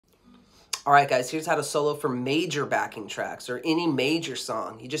All right, guys, here's how to solo for major backing tracks or any major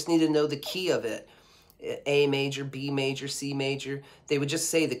song. You just need to know the key of it. A major, B major, C major. They would just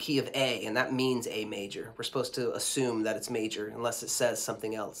say the key of A, and that means A major. We're supposed to assume that it's major unless it says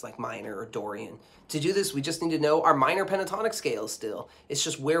something else like minor or Dorian. To do this, we just need to know our minor pentatonic scale still. It's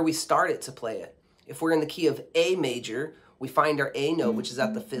just where we start it to play it. If we're in the key of A major, we find our A note, which is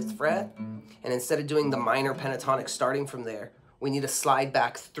at the 5th fret, and instead of doing the minor pentatonic starting from there, we need to slide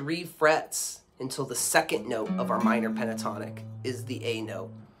back 3 frets until the 2nd note of our minor pentatonic is the A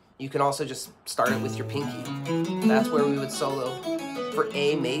note. You can also just start it with your pinky. That's where we would solo for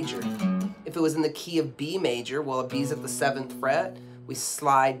A major. If it was in the key of B major, well, B's at the 7th fret, we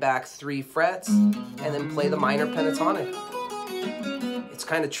slide back 3 frets and then play the minor pentatonic. It's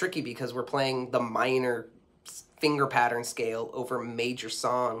kind of tricky because we're playing the minor finger pattern scale over major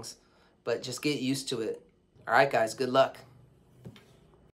songs, but just get used to it. All right, guys, good luck.